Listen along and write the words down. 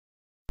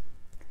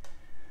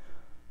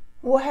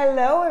Well,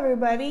 hello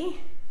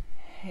everybody.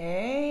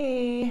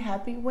 Hey,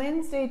 happy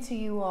Wednesday to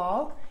you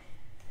all.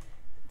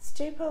 It's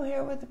Boho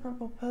here with the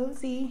Purple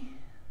Posy.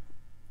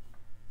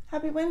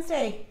 Happy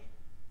Wednesday.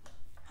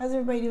 How's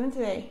everybody doing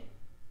today?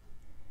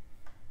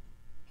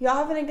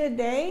 Y'all having a good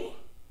day?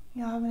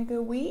 Y'all having a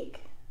good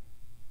week?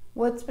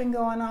 What's been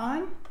going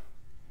on?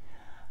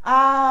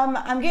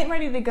 I'm getting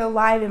ready to go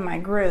live in my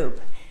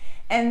group.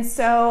 And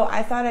so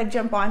I thought I'd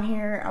jump on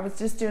here. I was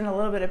just doing a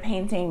little bit of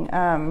painting.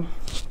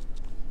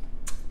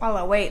 While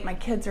I wait, my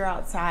kids are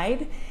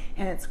outside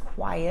and it's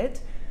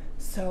quiet,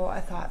 so I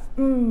thought,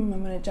 I'm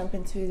gonna jump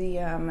into the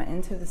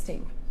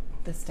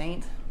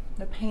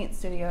paint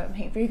studio and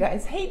paint for you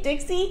guys. Hey,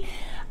 Dixie,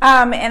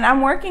 and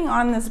I'm working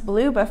on this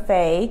blue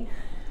buffet.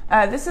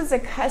 This is a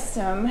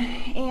custom,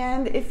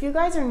 and if you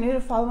guys are new to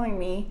following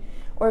me,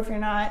 or if you're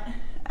not,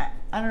 I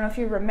don't know if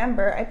you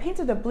remember, I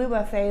painted the blue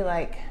buffet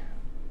like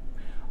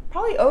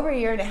probably over a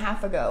year and a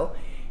half ago,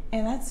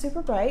 and that's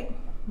super bright.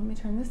 Let me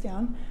turn this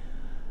down.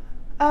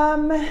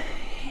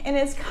 And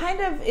it's kind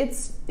of,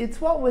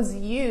 it's what was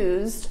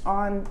used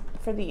for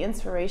the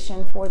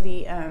inspiration for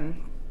the,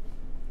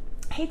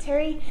 hey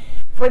Terry,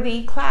 for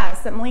the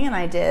class that Malia and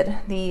I did,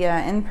 the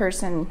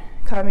in-person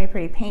Color Me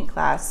Pretty paint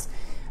class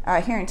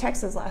here in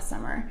Texas last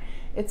summer.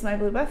 It's my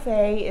blue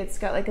buffet. It's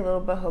got like a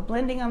little boho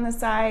blending on the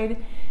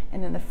side,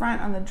 and in the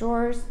front on the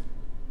drawers.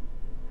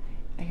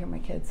 I hear my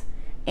kids.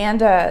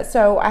 And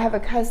so I have a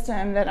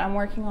custom that I'm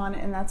working on,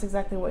 and that's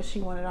exactly what she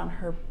wanted on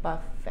her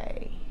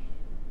buffet.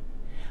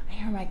 I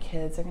hear my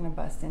kids, they're gonna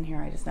bust in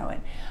here, I just know it.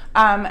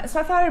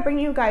 So I thought I'd bring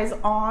you guys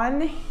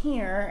on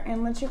here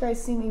and let you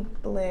guys see me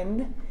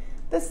blend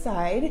the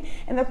side.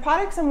 And the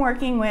products I'm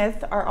working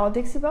with are all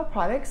Dixie Belle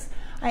products.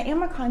 I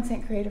am a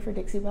content creator for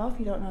Dixie Belle, if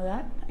you don't know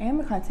that. I am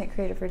a content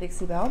creator for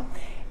Dixie Belle.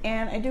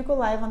 And I do go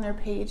live on their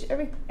page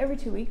every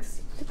 2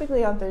 weeks,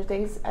 typically on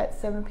Thursdays at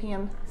 7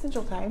 p.m.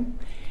 Central Time.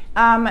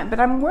 But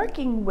I'm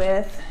working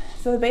with,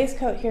 so the base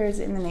coat here is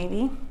in the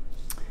navy.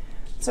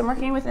 So I'm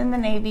working within the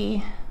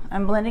navy.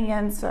 I'm blending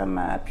in some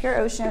Pure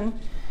Ocean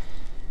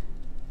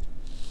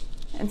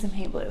and some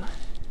paint blue.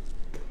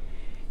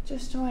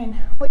 Just join.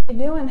 What you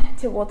doing?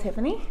 Well,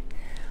 Tiffany,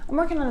 I'm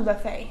working on a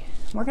buffet.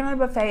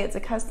 It's a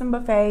custom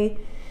buffet,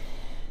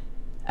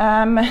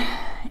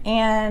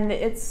 and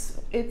it's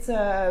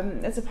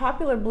a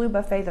popular blue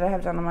buffet that I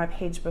have done on my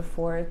page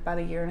before, about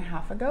a year and a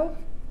half ago,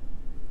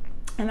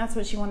 and that's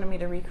what she wanted me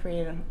to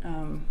recreate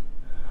on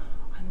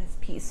this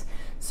piece.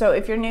 So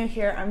if you're new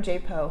here, I'm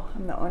Boho.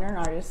 I'm the owner and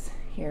artist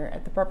here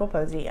at the Purple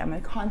Posy. I'm a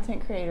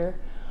content creator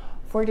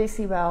for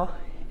Dixie Belle,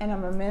 and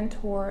I'm a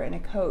mentor and a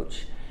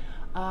coach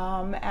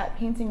at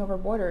Painting Over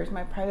Borders,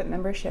 my private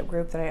membership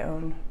group that I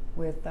own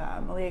with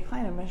Malia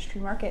Klein of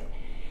Ministry Market.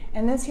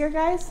 And this here,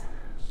 guys,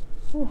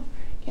 ooh,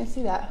 can't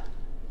see that.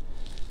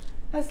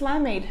 That's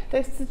limeade.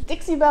 That's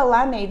Dixie Belle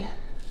limeade.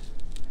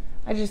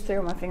 I just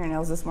threw my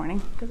fingernails this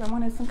morning because I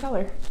wanted some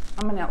color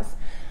on my nails.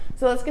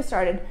 So let's get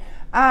started.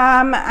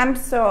 I'm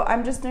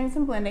just doing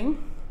some blending.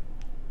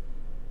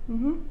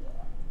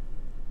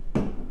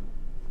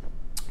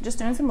 Just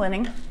doing some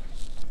blending.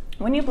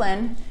 When you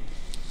blend,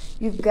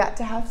 you've got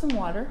to have some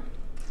water.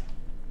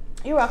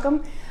 You're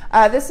welcome.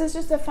 This is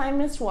just a fine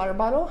mist water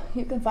bottle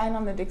you can find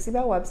on the Dixie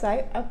Belle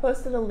website. I've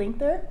posted a link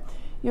there.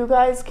 You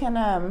guys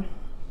can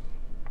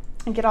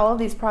get all of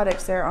these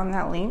products there on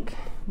that link.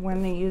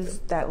 When they use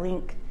that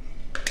link,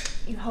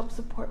 you help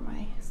support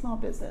my small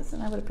business,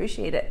 and I would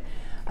appreciate it.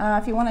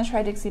 If you want to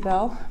try Dixie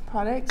Belle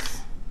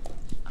products,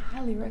 I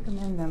highly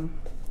recommend them.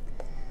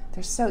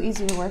 They're so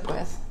easy to work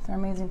with. They're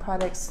amazing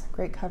products,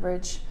 great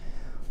coverage,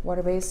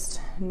 water-based,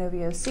 no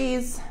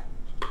VOCs,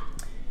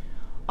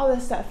 all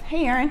this stuff.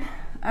 Hey, Erin.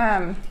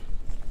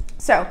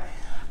 So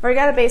I've already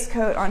got a base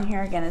coat on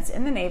here. Again, it's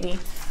in the navy.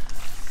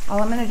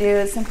 All I'm gonna do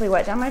is simply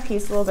wet down my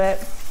piece a little bit.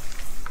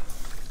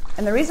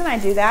 And the reason I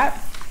do that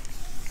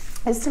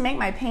is to make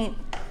my paint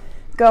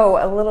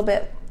go a little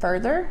bit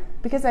further,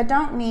 because I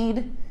don't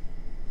need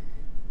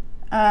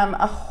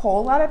a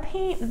whole lot of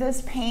paint.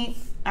 This paint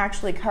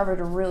actually covered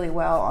really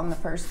well on the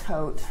first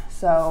coat,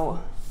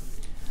 so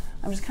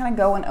I'm just kind of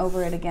going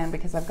over it again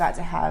because I've got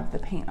to have the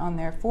paint on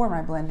there for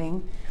my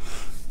blending.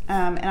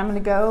 And I'm going to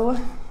go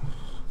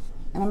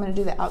and I'm going to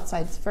do the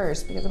outsides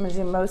first because I'm going to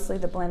do mostly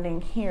the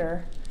blending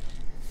here,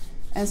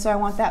 and so I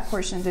want that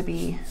portion to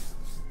be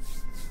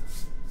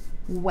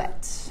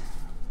wet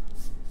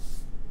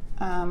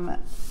at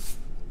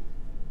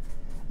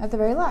the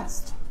very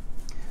last.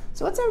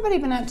 So what's everybody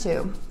been up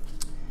to?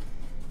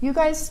 You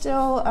guys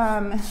still,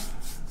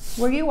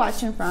 where are you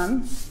watching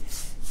from?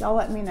 Y'all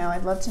let me know.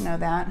 I'd love to know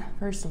that,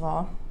 first of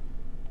all.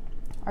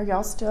 Are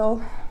y'all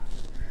still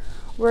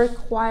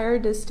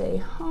required to stay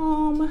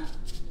home?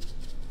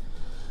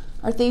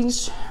 Are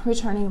things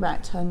returning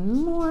back to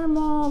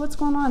normal? What's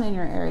going on in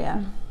your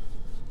area?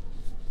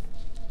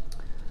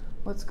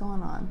 What's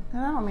going on?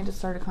 And I don't mean to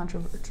start a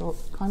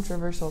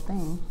controversial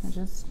thing.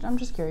 I'm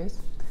just curious.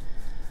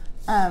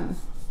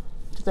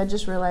 Because I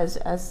just realized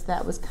as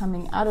that was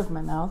coming out of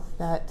my mouth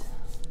that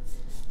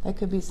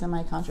could be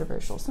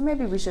semi-controversial. So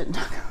maybe we shouldn't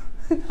talk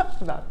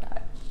about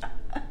that.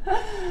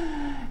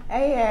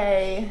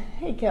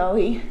 Hey,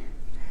 Kelly.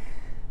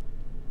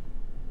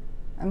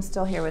 I'm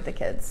still here with the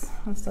kids.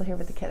 I'm still here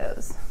with the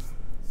kiddos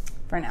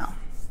for now.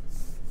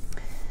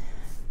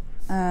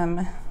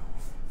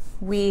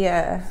 We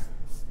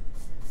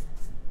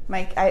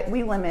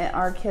limit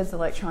our kids'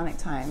 electronic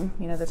time,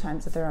 you know, the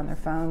times that they're on their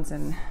phones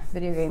and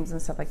video games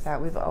and stuff like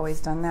that. We've always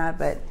done that,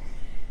 but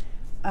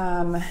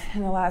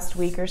in the last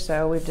week or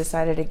so, we've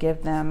decided to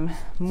give them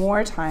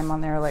more time on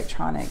their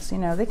electronics. You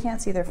know, they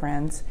can't see their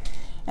friends,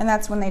 and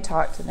that's when they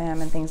talk to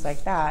them and things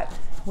like that,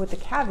 with the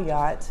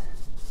caveat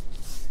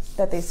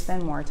that they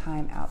spend more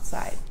time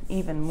outside,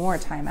 even more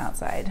time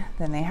outside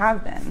than they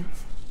have been.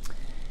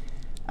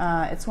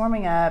 It's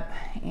warming up,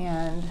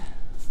 and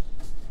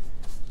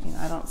you know,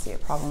 I don't see a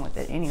problem with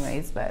it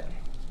anyways, but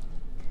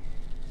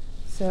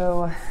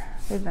so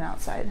they've been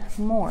outside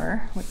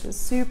more, which is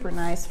super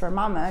nice for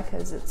Mama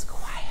because it's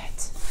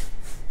quiet.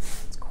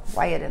 It's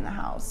quiet in the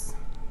house.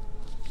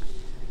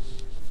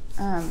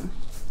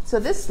 So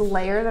this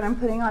layer that I'm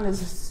putting on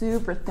is a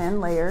super thin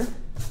layer.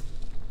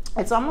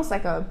 It's almost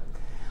like a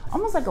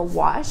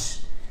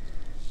wash,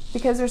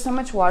 because there's so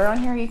much water on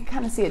here, you can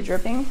kind of see it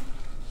dripping.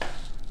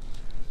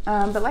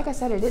 But like I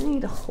said, I didn't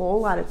need a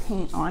whole lot of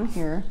paint on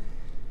here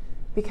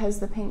because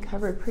the paint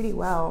covered pretty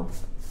well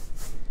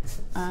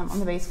on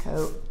the base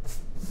coat,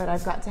 but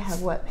I've got to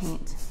have wet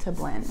paint to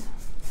blend.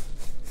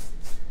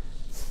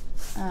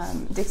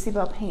 Dixie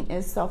Belle paint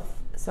is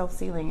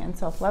self-sealing and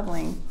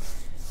self-leveling,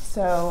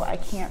 so I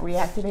can't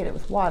reactivate it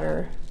with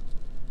water.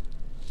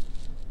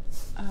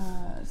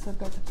 So I've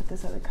got to put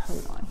this other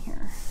coat on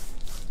here.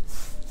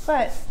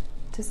 But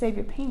to save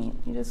your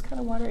paint, you just kind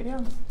of water it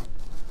down.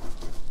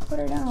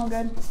 Water it down real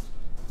good.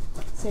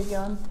 Save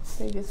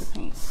you some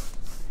paint.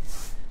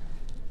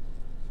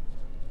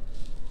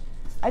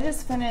 I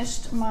just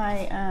finished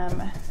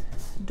my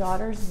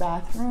daughter's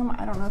bathroom.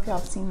 I don't know if y'all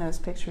have seen those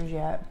pictures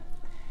yet.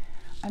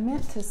 I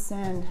meant to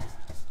send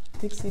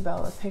Dixie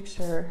Belle a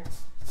picture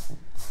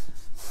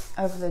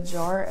of the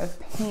jar of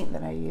paint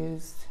that I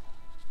used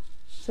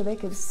so they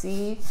could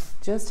see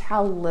just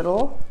how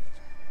little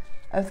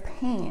of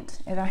paint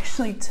it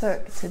actually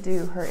took to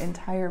do her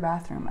entire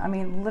bathroom. I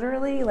mean,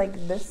 literally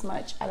like this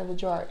much out of the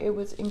jar. It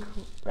was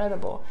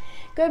incredible.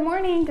 Good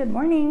morning, good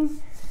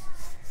morning.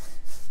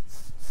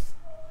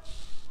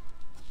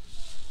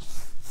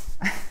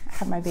 I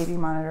have my baby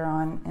monitor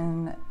on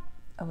in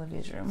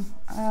Olivia's room.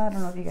 I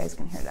don't know if you guys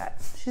can hear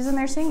that. She's in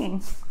there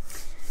singing.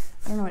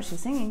 I don't know what she's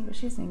singing, but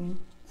she's singing.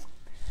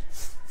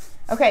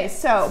 Okay,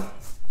 so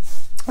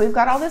we've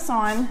got all this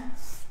on,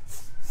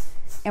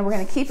 and we're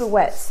gonna keep it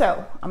wet.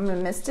 So I'm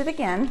gonna mist it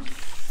again.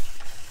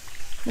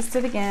 Mist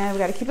it again, we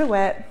gotta keep it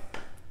wet.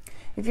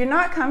 If you're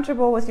not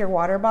comfortable with your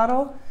water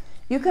bottle,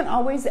 you can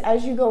always,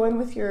 as you go in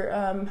with your,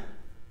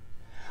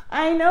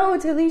 I know,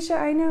 Talisha,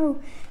 I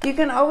know. You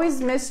can always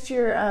mist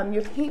your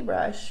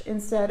paintbrush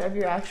instead of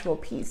your actual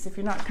piece if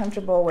you're not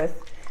comfortable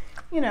with,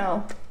 you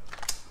know,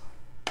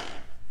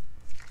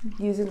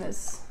 using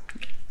this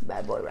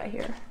bad boy right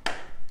here.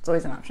 It's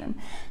always an option.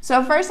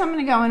 So first I'm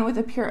gonna go in with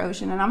a Pure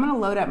Ocean, and I'm gonna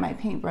load up my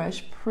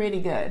paintbrush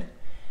pretty good.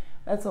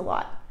 That's a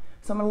lot.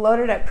 So I'm gonna load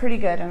it up pretty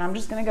good, and I'm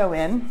just gonna go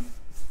in. I'm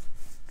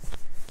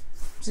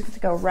just gonna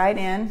go right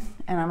in,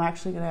 and I'm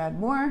actually gonna add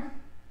more.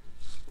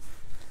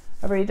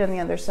 I've already done the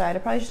other side. I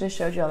probably should have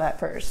showed you all that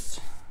first,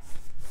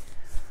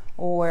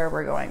 where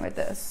we're going with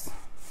this.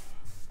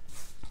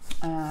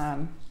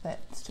 But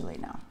it's too late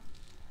now.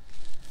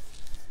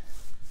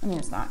 I mean,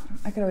 it's not.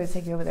 I could always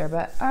take you over there,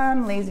 but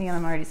I'm lazy and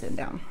I'm already sitting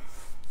down.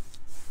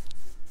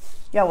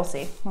 Yeah, we'll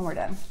see when we're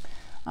done.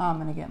 I'm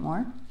gonna get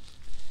more.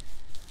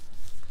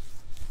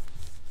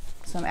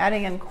 So I'm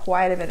adding in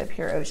quite a bit of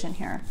Pure Ocean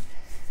here.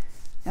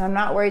 And I'm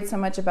not worried so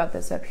much about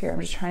this up here.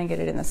 I'm just trying to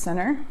get it in the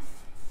center.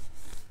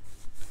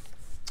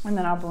 And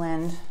then I'll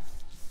blend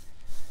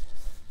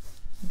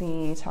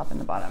the top and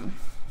the bottom.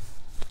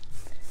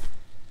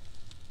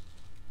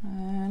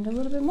 And a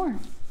little bit more.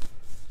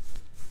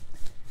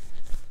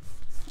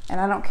 And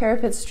I don't care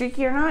if it's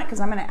streaky or not, because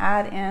I'm gonna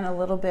add in a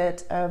little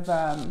bit of,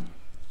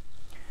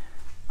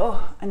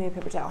 oh, I need a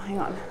paper towel, hang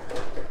on.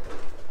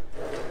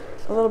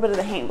 A little bit of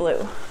the Haint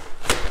Blue.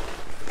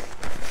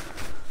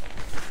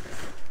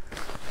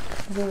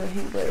 A little bit of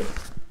Haint Blue.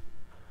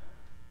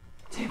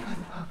 Take on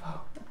the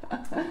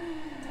Boho.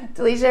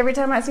 Delisha, every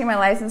time I see my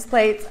license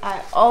plates,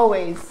 I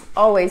always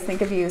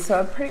think of you. So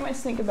I pretty much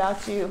think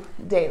about you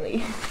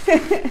daily.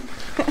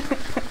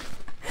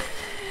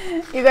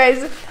 You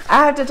guys,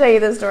 I have to tell you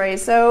this story.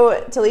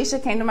 So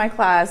Talisha came to my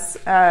class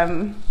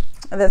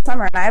this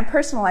summer, and I have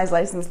personalized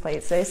license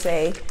plates. They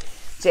say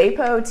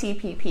JPO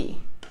TPP.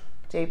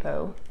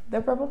 JPO,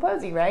 the purple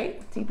posy,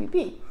 right?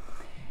 TPP.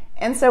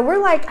 And so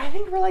I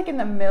think we're like in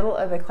the middle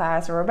of the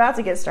class, or we're about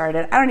to get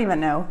started. I don't even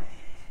know.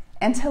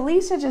 And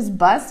Talisha just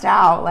bust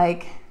out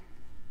like,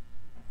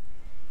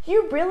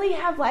 you really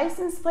have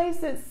license plates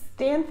that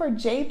stand for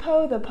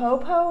JPO, the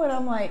Popo? And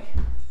I'm like,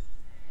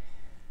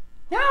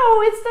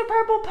 no, it's the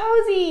purple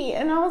posy.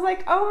 And I was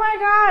like, oh my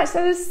gosh,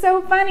 that is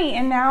so funny.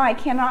 And now I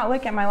cannot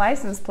look at my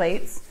license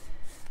plates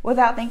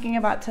without thinking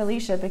about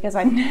Talisha, because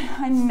I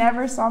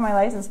never saw my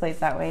license plates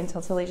that way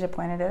until Talisha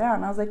pointed it out.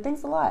 And I was like,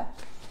 thanks a lot.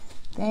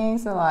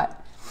 Thanks a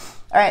lot.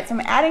 All right, so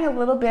I'm adding a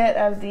little bit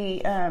of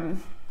the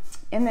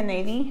in the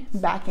navy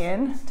back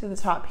in to the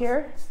top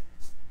here.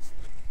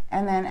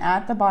 And then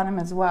at the bottom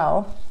as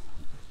well,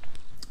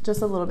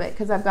 just a little bit,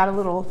 because I've got a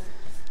little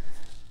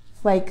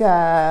like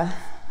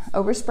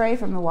overspray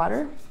from the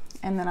water.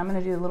 And then I'm going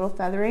to do a little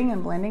feathering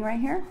and blending right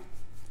here.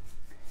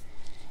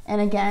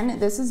 And again,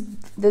 this is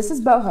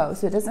boho,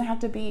 so it doesn't have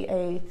to be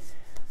a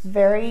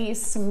very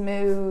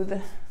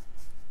smooth,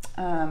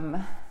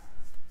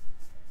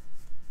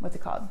 what's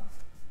it called?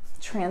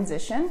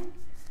 Transition.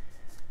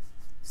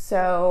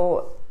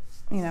 So,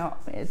 you know,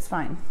 it's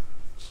fine.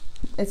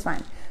 It's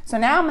fine. So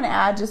now I'm going to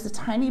add just a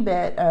tiny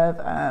bit of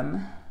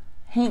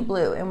Haint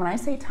Blue. And when I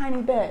say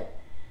tiny bit,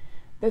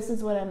 this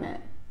is what I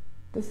meant.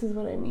 This is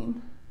what I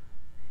mean.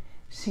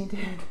 She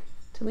did.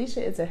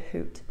 Talisha is a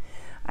hoot.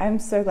 I'm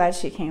so glad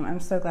she came.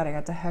 I'm so glad I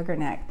got to hug her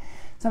neck.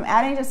 So I'm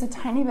adding just a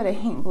tiny bit of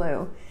Haint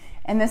Blue.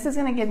 And this is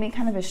going to give me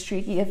kind of a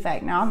streaky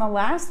effect. Now on the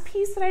last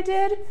piece that I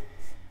did,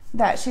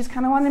 that she's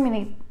kind of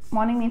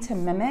wanting me to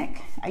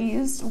mimic, I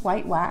used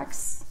white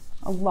wax,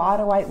 a lot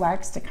of white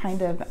wax to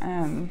kind of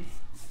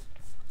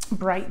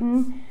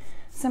brighten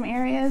some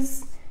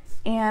areas.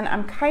 And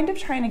I'm kind of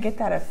trying to get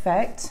that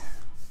effect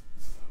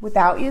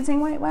without using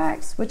white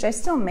wax, which I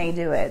still may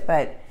do it,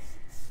 but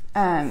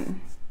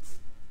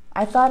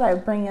I thought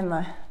I'd bring in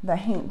the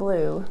Haint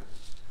Blue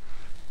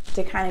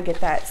to kind of get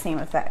that same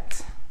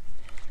effect.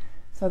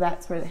 So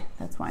that's why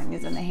I'm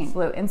using the Haint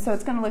Blue. And so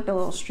it's going to look a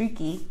little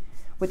streaky,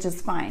 which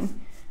is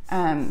fine.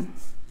 I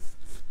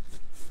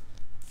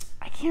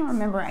can't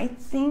remember. I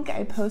think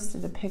I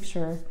posted a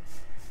picture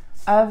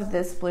of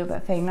this blue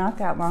buffet not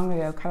that long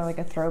ago, kind of like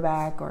a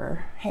throwback,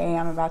 or hey,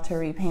 I'm about to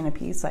repaint a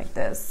piece like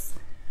this.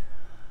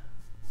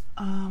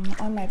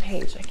 On my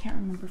page. I can't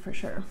remember for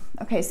sure.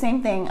 Okay,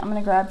 same thing. I'm going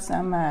to grab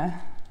some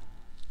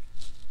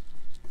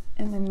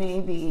in the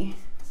navy,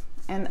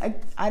 and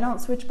I don't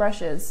switch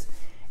brushes.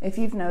 If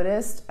you've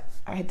noticed,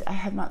 I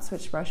have not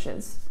switched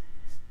brushes.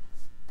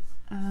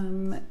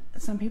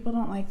 Some people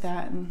don't like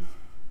that and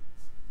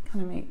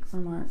kind of make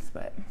remarks,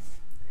 but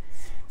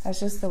that's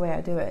just the way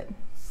I do it.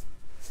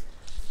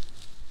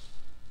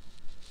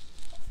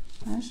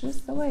 That's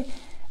just the way.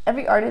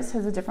 Every artist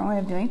has a different way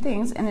of doing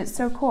things, and it's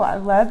so cool. I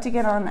love to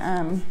get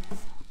on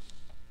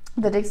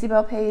the Dixie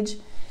Belle page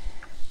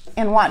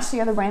and watch the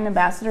other brand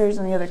ambassadors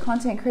and the other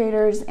content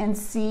creators and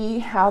see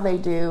how they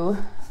do,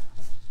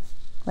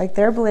 like,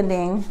 their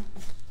blending,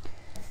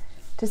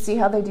 to see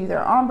how they do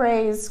their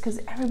ombres, because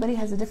everybody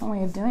has a different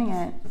way of doing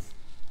it,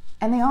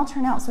 and they all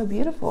turn out so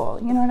beautiful.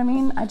 You know what I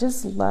mean? I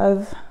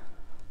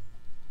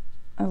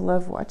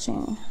love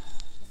watching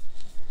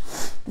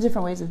the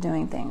different ways of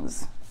doing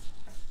things.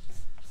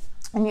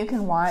 And you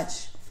can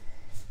watch,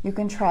 you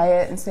can try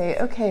it and say,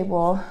 okay,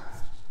 well,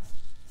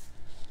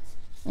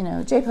 you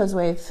know, J-Pose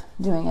Wave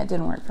doing it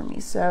didn't work for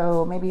me,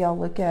 so maybe I'll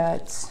look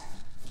at,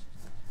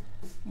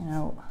 you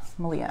know,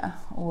 Malia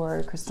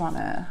or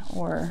Kristana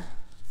or,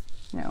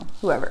 you know,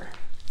 whoever,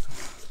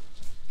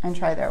 and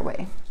try their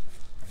way.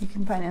 You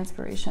can find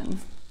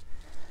inspiration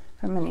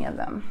from many of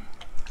them.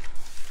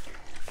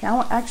 Okay,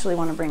 I actually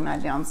want to bring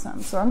that down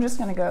some, so I'm just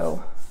going to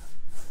go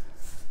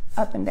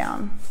up and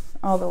down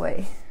all the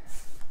way.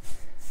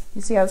 You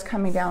see how it's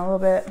coming down a little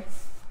bit?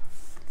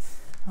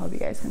 I hope you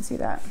guys can see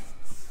that.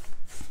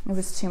 It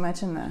was too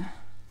much in the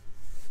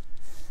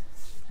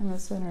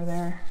center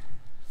there.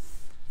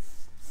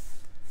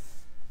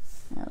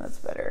 Yeah, that's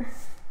better.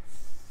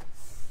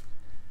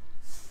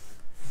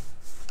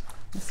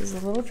 This is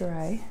a little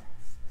dry.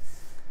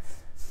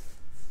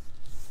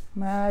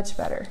 Much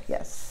better.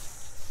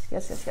 Yes.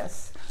 Yes, yes,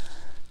 yes.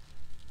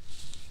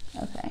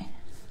 Okay.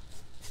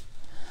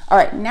 All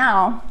right,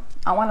 now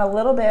I want a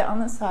little bit on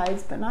the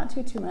sides, but not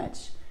too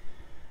much.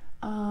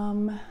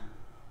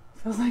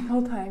 Feels like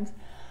old times.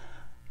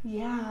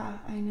 Yeah,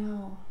 I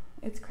know.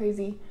 It's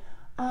crazy.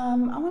 I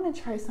want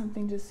to try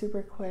something just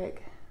super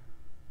quick.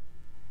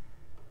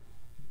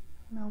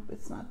 Nope,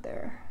 it's not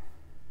there.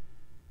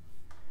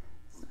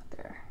 It's not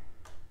there.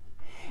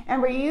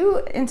 And were you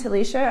and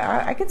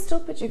Talisha? I can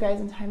still put you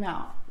guys in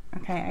timeout.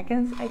 Okay, I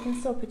can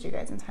still put you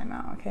guys in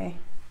timeout. Okay.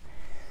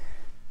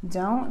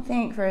 Don't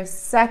think for a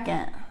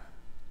second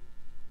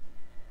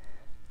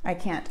I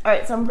can't. All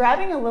right, so I'm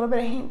grabbing a little bit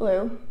of Haint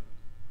Blue.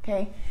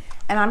 Okay,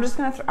 and I'm just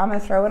gonna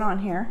throw it on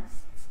here.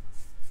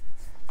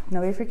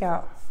 Nobody freak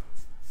out.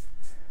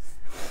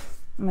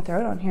 I'm gonna throw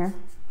it on here.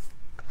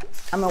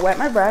 I'm gonna wet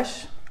my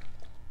brush.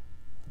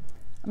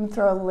 I'm gonna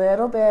throw a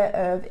little bit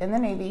of In the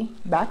Navy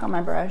back on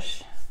my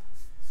brush.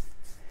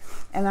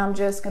 And I'm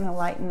just gonna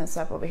lighten this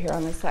up over here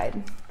on this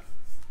side.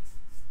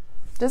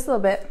 Just a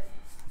little bit.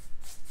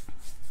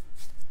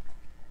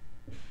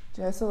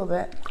 Just a little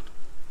bit.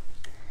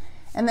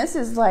 And this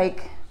is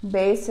like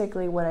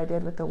basically what I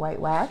did with the white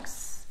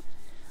wax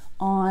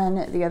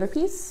on the other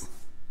piece.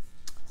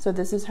 So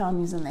this is how I'm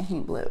using the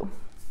Haint Blue.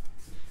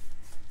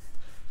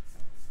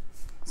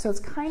 So it's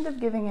kind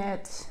of giving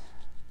it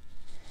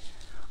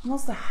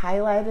almost a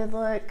highlighted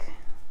look.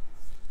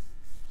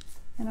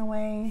 in a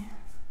way.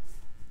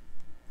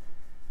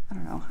 I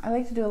don't know. I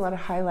like to do a lot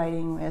of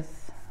highlighting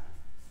with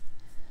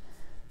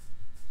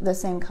the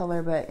same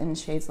color but in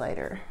shades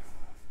lighter.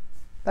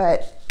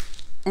 But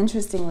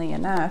interestingly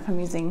enough,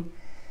 I'm using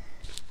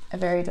a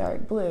very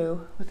dark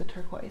blue with the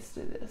turquoise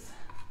to do this.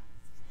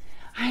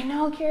 I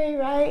know, Carrie,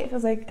 right? It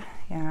feels like,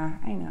 yeah,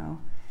 I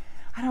know.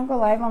 I don't go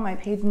live on my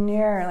page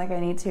near like I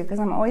need to because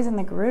I'm always in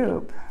the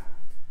group.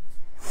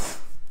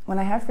 When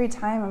I have free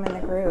time, I'm in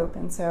the group.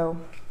 And so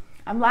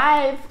I'm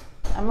live.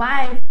 I'm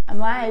live. I'm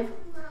live.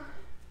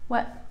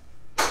 What?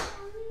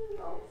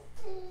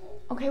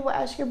 Okay, well,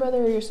 ask your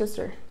brother or your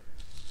sister.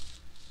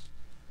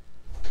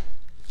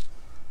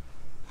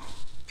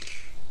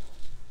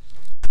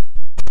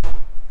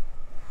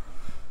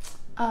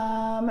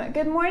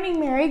 Good morning,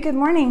 Mary. Good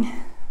morning.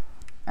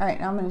 All right,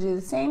 now I'm going to do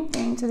the same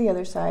thing to the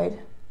other side.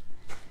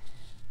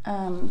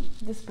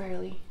 Just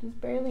barely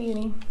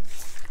any.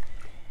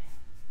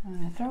 I'm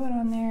going to throw it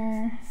on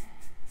there.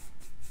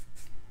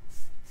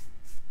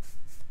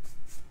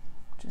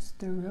 Just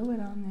throw it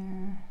on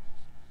there.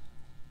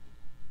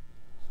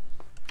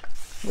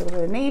 A little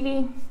bit of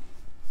navy.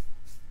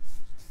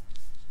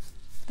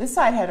 This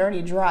side had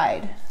already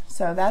dried,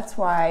 so that's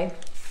why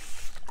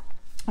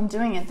I'm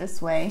doing it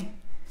this way,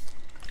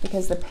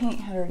 because the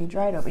paint had already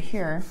dried over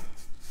here.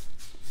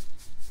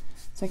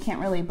 So I can't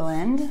really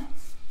blend.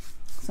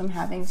 So I'm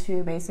having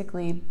to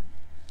basically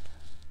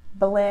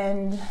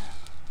blend,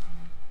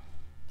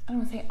 I don't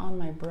want to say on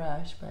my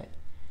brush, but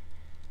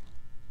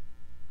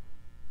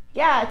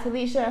yeah,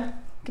 Talisha,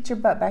 get your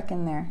butt back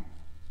in there.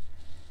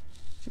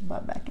 Get your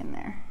butt back in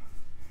there.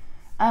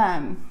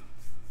 I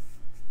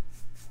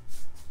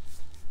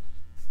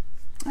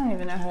don't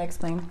even know how to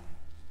explain.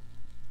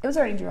 It was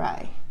already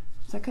dry,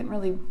 so I couldn't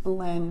really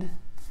blend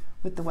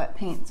with the wet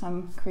paint. So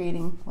I'm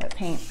creating wet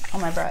paint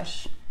on my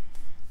brush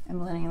and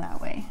blending that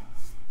way.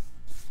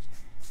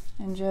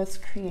 And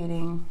just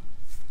creating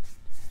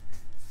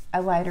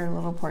a lighter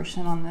little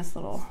portion on this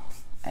little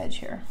edge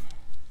here.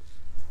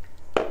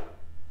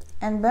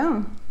 And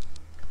boom.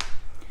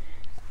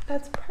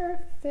 That's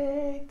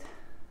perfect.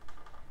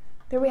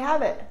 There we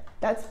have it.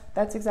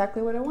 That's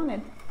exactly what I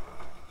wanted.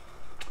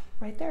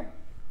 Right there.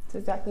 That's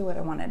exactly what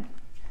I wanted.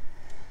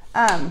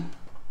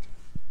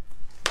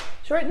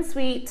 Short and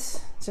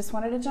sweet. Just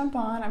wanted to jump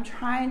on. I'm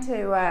trying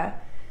to, I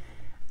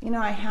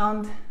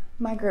hound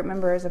my group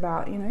members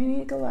about, you need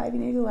to go live,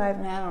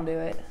 and I don't do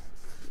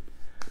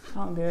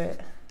it.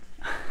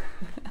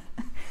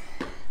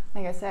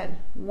 Like I said,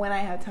 when I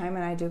have time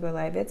and I do go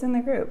live, it's in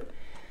the group.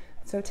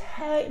 So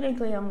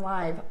technically I'm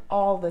live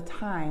all the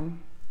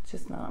time,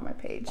 just not on my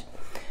page.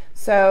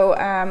 So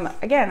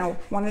again, I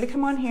wanted to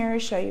come on here,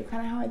 show you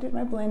kind of how I did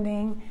my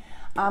blending.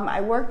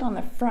 I worked on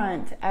the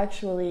front,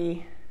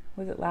 actually,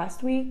 was it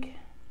last week?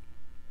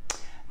 I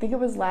think it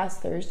was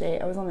last Thursday.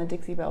 I was on the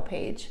Dixie Belle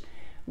page,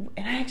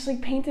 and I actually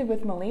painted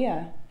with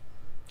Malia.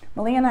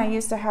 Malia and I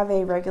used to have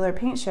a regular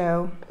paint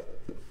show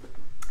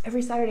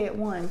every Saturday at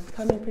 1,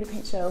 called Me a Pretty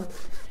Paint Show.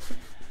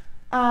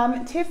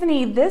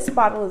 Tiffany, this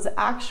bottle is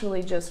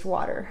actually just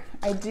water.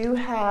 I do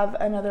have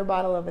another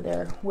bottle over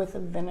there with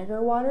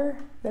vinegar water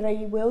that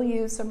I will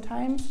use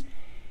sometimes,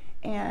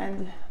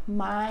 and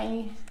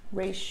my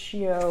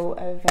ratio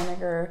of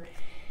vinegar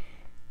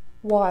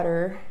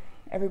water,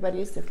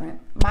 everybody is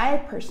different. My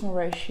personal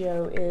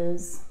ratio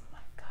is,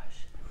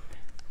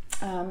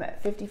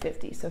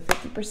 50-50, so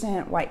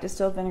 50% white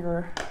distilled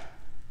vinegar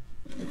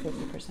and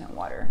 50%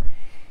 water.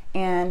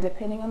 And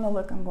depending on the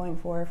look I'm going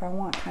for, if I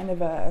want kind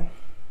of a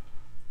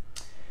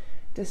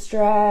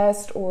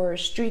distressed or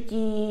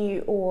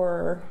streaky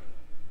or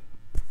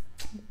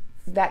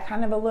that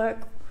kind of a look,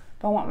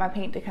 if I want my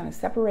paint to kind of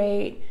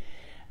separate,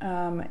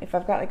 if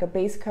I've got like a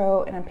base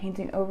coat and I'm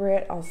painting over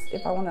it,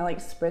 if I want to like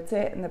spritz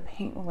it and the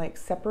paint will like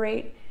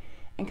separate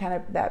and kind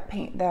of that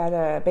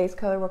base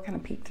color will kind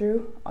of peek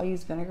through, I'll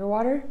use vinegar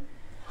water.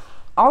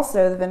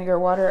 Also, the vinegar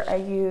water I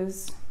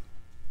use,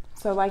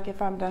 so like if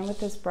I'm done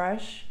with this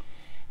brush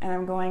and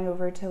I'm going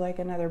over to like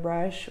another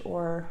brush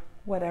or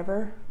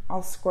whatever,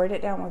 I'll squirt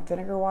it down with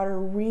vinegar water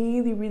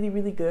really, really,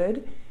 really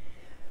good,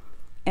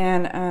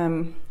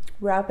 and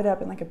wrap it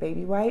up in like a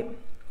baby wipe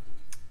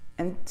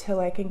until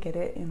I can get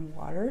it in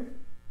water,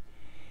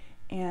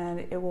 and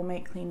it will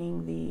make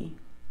cleaning the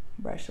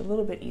brush a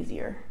little bit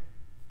easier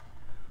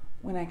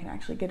when I can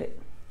actually get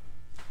it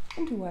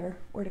into water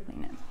or to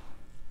clean it.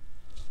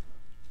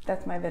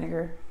 That's my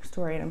vinegar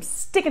story, and I'm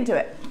sticking to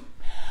it.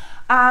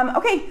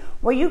 Okay,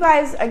 well, you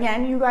guys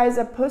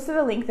have posted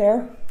a link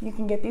there. You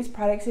can get these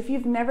products. If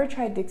you've never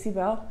tried Dixie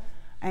Belle,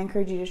 I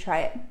encourage you to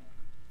try it.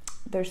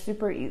 They're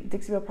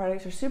Dixie Belle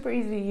products are super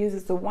easy to use.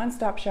 It's a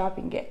one-stop shop.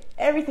 You can get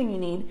everything you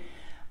need.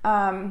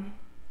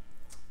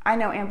 I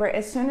know, Amber,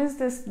 as soon as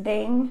this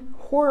dang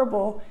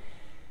horrible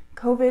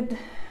COVID,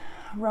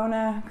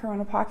 Corona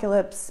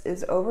apocalypse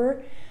is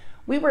over,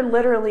 we were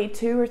literally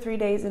 2 or 3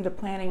 days into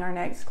planning our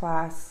next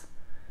class,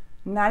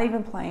 not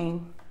even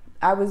playing.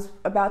 I was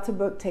about to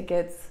book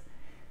tickets,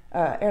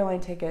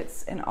 airline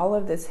tickets, and all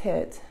of this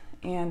hit,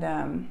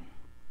 and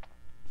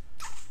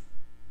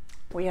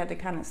we had to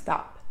kind of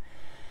stop.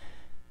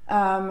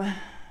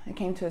 it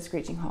came to a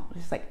screeching halt.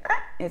 Just like,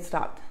 it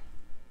stopped.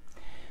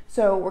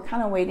 So we're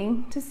kind of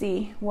waiting to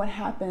see what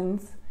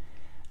happens.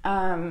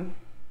 But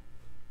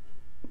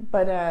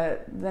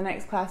the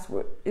next class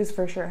is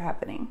for sure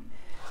happening.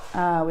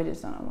 We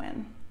just don't know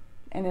when.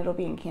 And it'll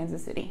be in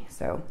Kansas City.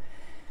 So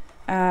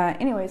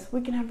anyways,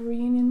 we can have a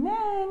reunion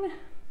then.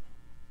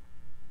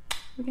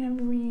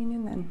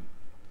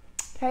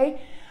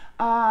 Okay.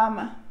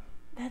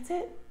 That's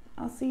it.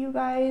 I'll see you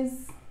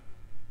guys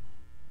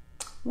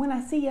when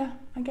I see ya,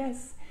 I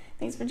guess.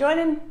 Thanks for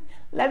joining.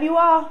 Love you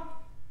all.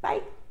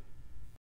 Bye.